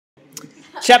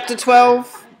Chapter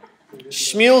 12,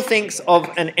 Shmuel thinks of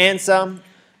an answer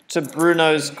to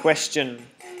Bruno's question.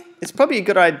 It's probably a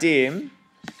good idea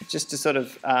just to sort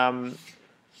of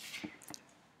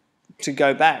to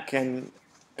go back and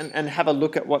have a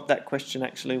look at what that question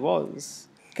actually was.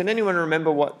 Can anyone remember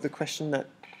what the question that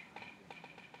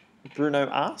Bruno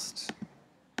asked?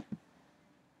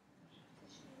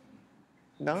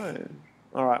 No.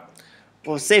 All right.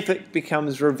 We'll see if it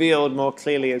becomes revealed more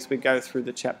clearly as we go through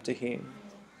the chapter here.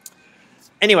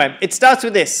 Anyway, it starts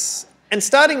with this. And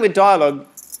starting with dialogue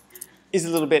is a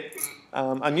little bit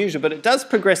unusual, but it does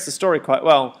progress the story quite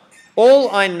well.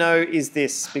 All I know is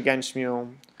this, began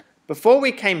Shmuel. Before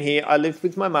we came here, I lived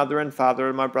with my mother and father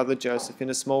and my brother Joseph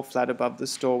in a small flat above the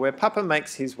store where Papa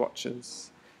makes his watches.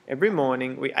 Every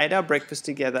morning, we ate our breakfast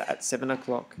together at 7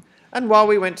 o'clock. And while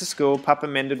we went to school, Papa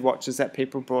mended watches that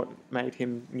people brought, made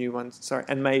new ones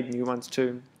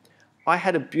too. I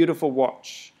had a beautiful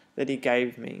watch that he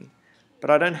gave me, but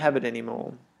I don't have it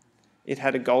anymore. It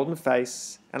had a golden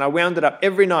face, and I wound it up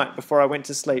every night before I went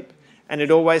to sleep, and it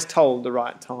always told the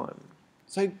right time.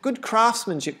 So good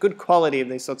craftsmanship, good quality of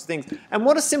these sorts of things. And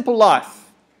what a simple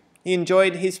life. He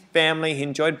enjoyed his family, he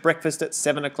enjoyed breakfast at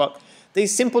 7 o'clock.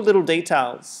 These simple little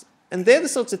details. And they're the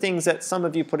sorts of things that some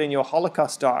of you put in your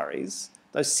Holocaust diaries,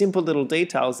 those simple little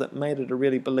details that made it a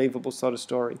really believable sort of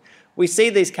story. We see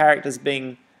these characters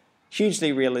being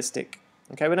hugely realistic.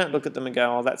 Okay, we don't look at them and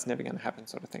go, oh, that's never going to happen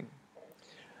sort of thing.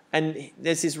 And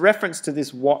there's this reference to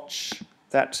this watch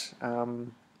that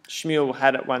Shmuel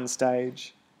had at one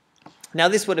stage. Now,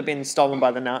 this would have been stolen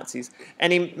by the Nazis.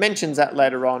 And he mentions that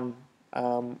later on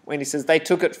when he says, they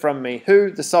took it from me.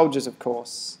 Who? The soldiers, of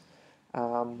course.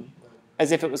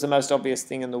 As if it was the most obvious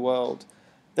thing in the world.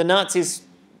 The Nazis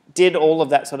did all of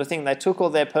that sort of thing. They took all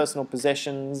their personal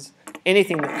possessions,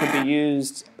 anything that could be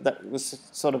used that was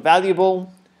sort of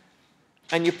valuable.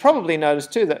 And you probably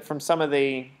noticed too that from some of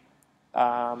the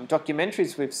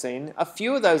documentaries we've seen, a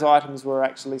few of those items were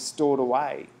actually stored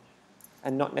away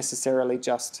and not necessarily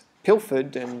just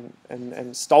pilfered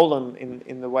and stolen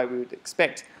in the way we would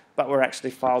expect, but were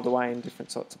actually filed away in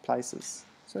different sorts of places.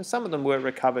 So some of them were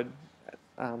recovered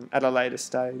at a later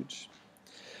stage.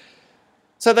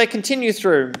 So they continue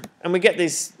through, and we get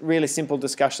these really simple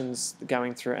discussions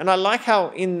going through. And I like how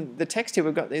in the text here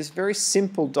we've got these very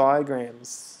simple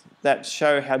diagrams that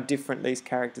show how different these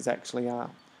characters actually are.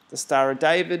 The Star of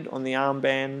David on the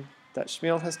armband that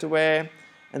Shmuel has to wear,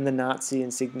 and the Nazi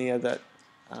insignia that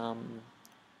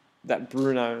that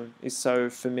Bruno is so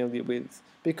familiar with.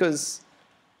 Because,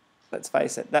 let's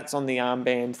face it, that's on the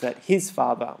armband that his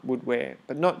father would wear,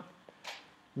 but not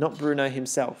Bruno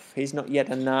himself. He's not yet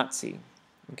a Nazi.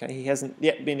 Okay, he hasn't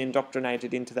yet been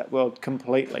indoctrinated into that world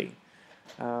completely,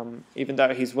 even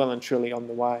though he's well and truly on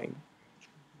the way.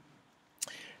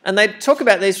 And they talk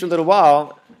about these for a little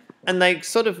while, and they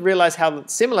sort of realise how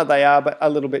similar they are, but a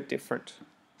little bit different.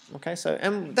 Okay,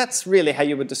 and that's really how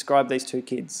you would describe these two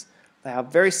kids. They are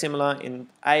very similar in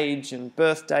age and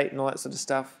birth date and all that sort of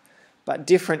stuff, but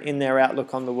different in their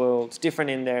outlook on the world, different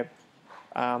in their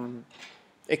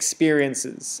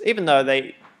experiences, even though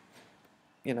they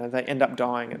end up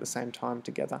dying at the same time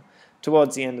together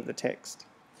towards the end of the text.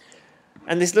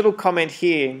 And this little comment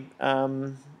here,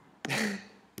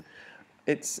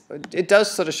 it does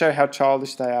sort of show how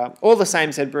childish they are. All the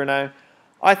same, said Bruno,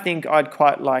 I think I'd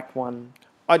quite like one.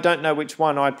 I don't know which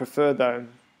one I'd prefer though,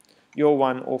 your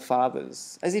one or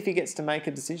father's. As if he gets to make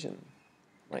a decision,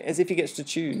 like, as if he gets to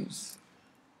choose.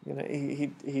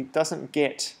 He doesn't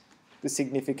get the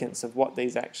significance of what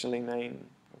these actually mean.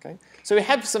 Okay, so we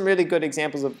have some really good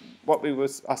examples of what we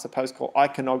would, I suppose, call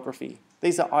iconography.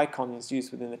 These are icons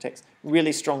used within the text,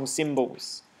 really strong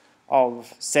symbols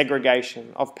of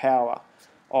segregation, of power,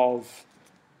 of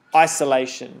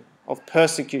isolation, of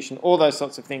persecution, all those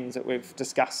sorts of things that we've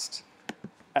discussed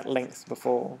at length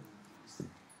before.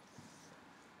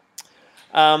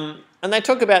 And they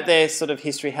talk about their sort of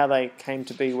history, how they came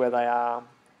to be where they are.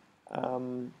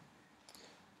 And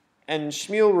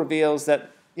Shmuel reveals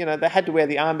that, they had to wear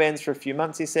the armbands for a few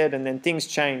months, he said, and then things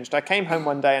changed. I came home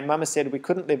one day and Mama said we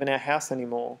couldn't live in our house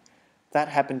anymore. That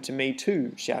happened to me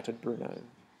too, shouted Bruno.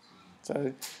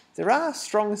 So there are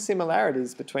strong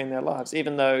similarities between their lives,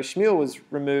 even though Shmuel was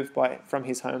removed from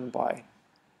his home by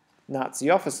Nazi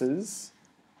officers.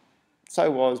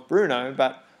 So was Bruno,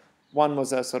 but one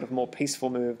was a sort of more peaceful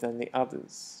move than the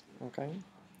others. Okay.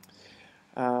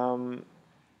 No,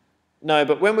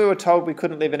 but when we were told we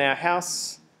couldn't live in our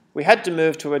house, we had to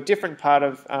move to a different part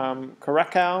of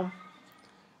Krakow,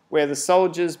 where the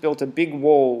soldiers built a big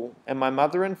wall, and my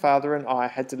mother and father and I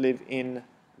had to live in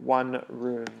one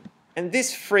room. And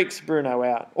this freaks Bruno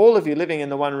out. All of you living in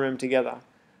the one room together.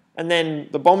 And then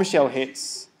the bombshell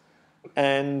hits,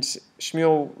 and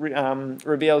Shmuel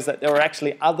reveals that there were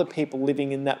actually other people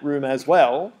living in that room as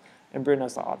well. And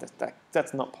Bruno's like, oh,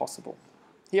 that's not possible.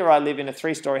 Here I live in a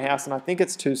 3-story house and I think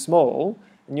it's too small,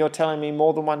 and you're telling me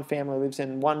more than one family lives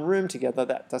in one room together.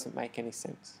 That doesn't make any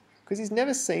sense. Because he's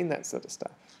never seen that sort of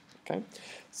stuff. Okay,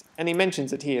 and he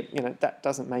mentions it here, that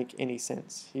doesn't make any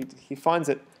sense. He finds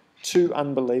it too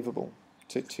unbelievable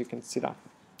to consider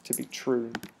to be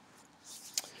true.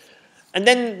 And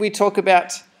then we talk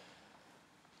about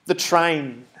the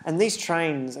train. And these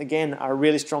trains, again, are a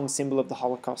really strong symbol of the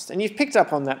Holocaust. And you've picked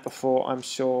up on that before, I'm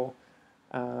sure.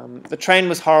 The train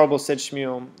was horrible, said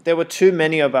Shmuel. There were too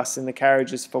many of us in the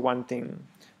carriages, for one thing.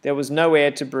 There was no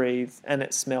air to breathe, and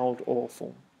it smelled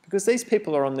awful. Because these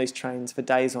people are on these trains for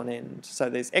days on end. So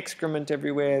there's excrement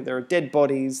everywhere. There are dead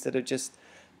bodies that are just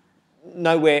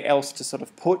nowhere else to sort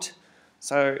of put.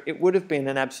 So it would have been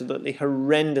an absolutely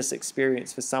horrendous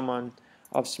experience for someone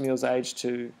of Shmuel's age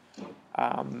to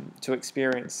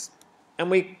experience. And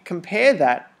we compare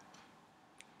that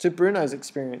to Bruno's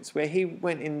experience, where he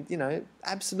went in,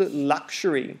 absolute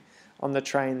luxury on the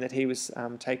train that he was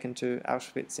taken to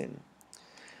Auschwitz in.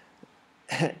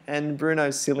 And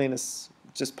Bruno's silliness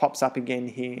just pops up again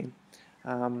here,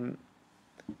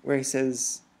 where he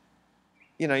says,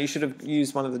 you should have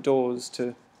used one of the doors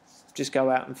to just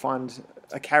go out and find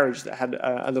a carriage that had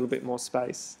a little bit more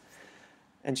space.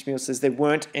 And Shmuel says, there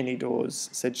weren't any doors,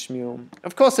 said Shmuel.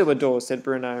 Of course there were doors, said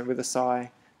Bruno with a sigh.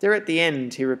 They're at the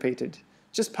end, he repeated.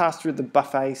 Just pass through the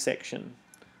buffet section,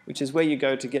 which is where you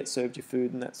go to get served your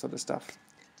food and that sort of stuff.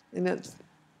 And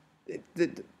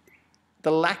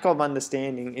the lack of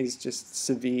understanding is just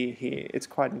severe here. It's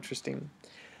quite interesting.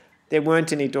 There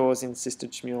weren't any doors,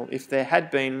 insisted Shmuel. If there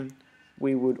had been,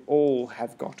 we would all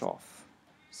have got off.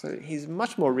 So he's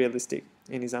much more realistic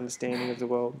in his understanding of the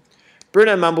world.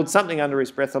 Bruno mumbled something under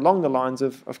his breath along the lines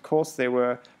of course there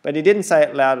were, but he didn't say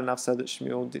it loud enough so that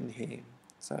Shmuel didn't hear.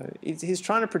 So he's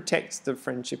trying to protect the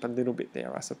friendship a little bit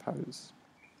there, I suppose.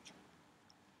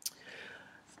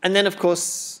 And then, of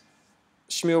course,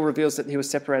 Shmuel reveals that he was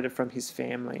separated from his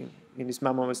family and his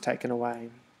mama was taken away.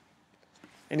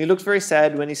 And he looked very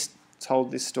sad when he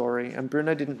told this story, and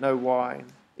Bruno didn't know why.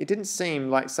 It didn't seem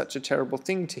like such a terrible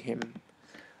thing to him.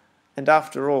 And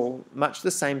after all, much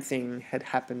the same thing had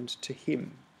happened to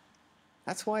him.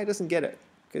 That's why he doesn't get it,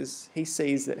 because he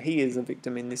sees that he is a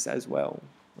victim in this as well.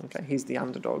 Okay, he's the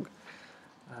underdog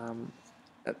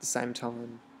at the same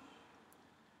time.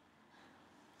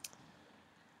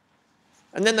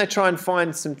 And then they try and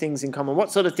find some things in common.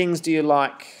 What sort of things do you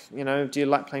like? Do you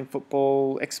like playing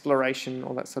football, exploration,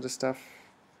 all that sort of stuff?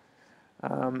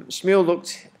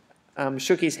 Shmuel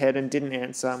shook his head and didn't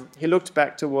answer. He looked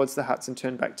back towards the huts and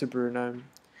turned back to Bruno.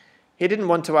 He didn't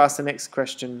want to ask the next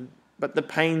question, but the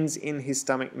pains in his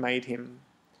stomach made him.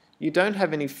 You don't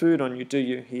have any food on you, do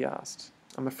you? He asked.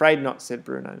 I'm afraid not, said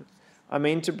Bruno. I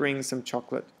mean to bring some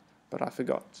chocolate, but I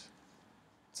forgot.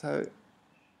 So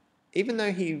even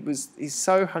though he's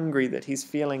so hungry that he's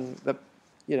feeling that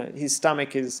his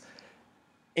stomach is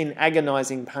in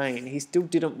agonizing pain, he still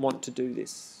didn't want to do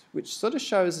this, which sort of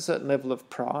shows a certain level of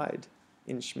pride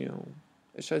in Shmuel.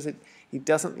 It shows that he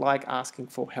doesn't like asking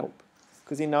for help,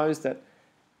 because he knows that,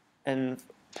 and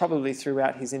probably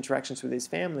throughout his interactions with his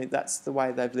family, that's the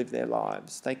way they've lived their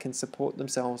lives. They can support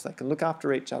themselves, they can look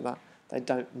after each other, they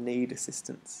don't need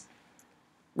assistance,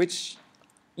 which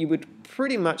you would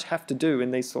pretty much have to do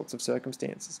in these sorts of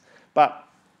circumstances. But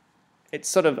it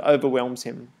sort of overwhelms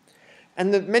him.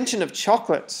 And the mention of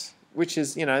chocolate, which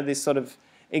is, this sort of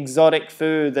exotic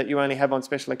food that you only have on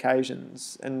special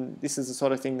occasions, and this is the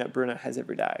sort of thing that Bruno has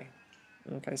every day.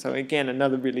 Okay, so again,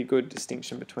 another really good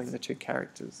distinction between the two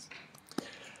characters.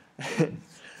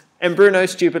 And Bruno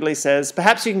stupidly says,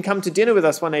 perhaps you can come to dinner with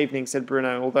us one evening, said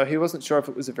Bruno, although he wasn't sure if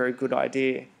it was a very good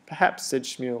idea. Perhaps, said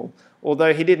Shmuel,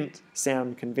 although he didn't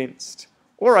sound convinced.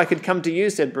 Or I could come to you,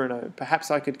 said Bruno.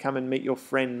 Perhaps I could come and meet your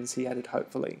friends, he added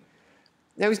hopefully.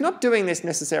 Now, he's not doing this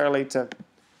necessarily to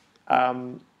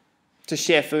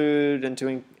share food and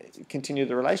to continue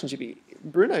the relationship.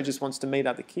 Bruno just wants to meet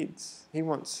other kids. He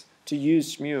wants to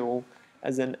use Shmuel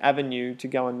as an avenue to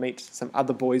go and meet some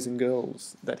other boys and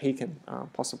girls that he can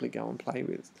possibly go and play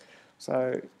with.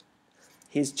 So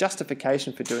his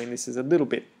justification for doing this is a little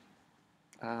bit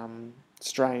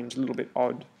strange, a little bit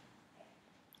odd.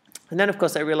 And then, of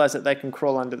course, they realise that they can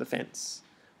crawl under the fence,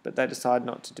 but they decide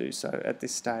not to do so at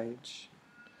this stage.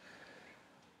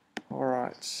 All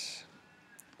right.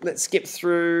 Let's skip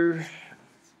through.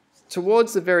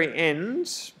 Towards the very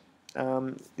end,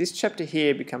 this chapter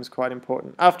here becomes quite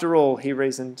important. After all, he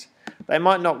reasoned, they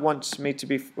might not want me to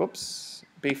be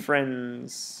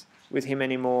friends. with him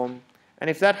anymore, and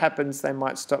if that happens, they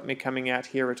might stop me coming out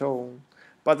here at all.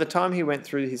 By the time he went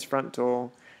through his front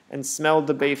door and smelled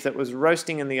the beef that was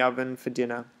roasting in the oven for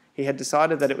dinner, he had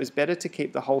decided that it was better to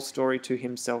keep the whole story to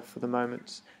himself for the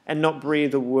moment, and not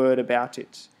breathe a word about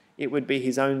it. It would be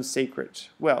his own secret.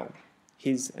 Well,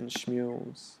 his and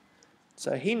Shmuel's.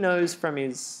 So he knows from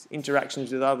his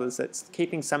interactions with others that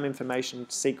keeping some information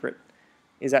secret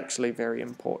is actually very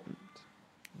important.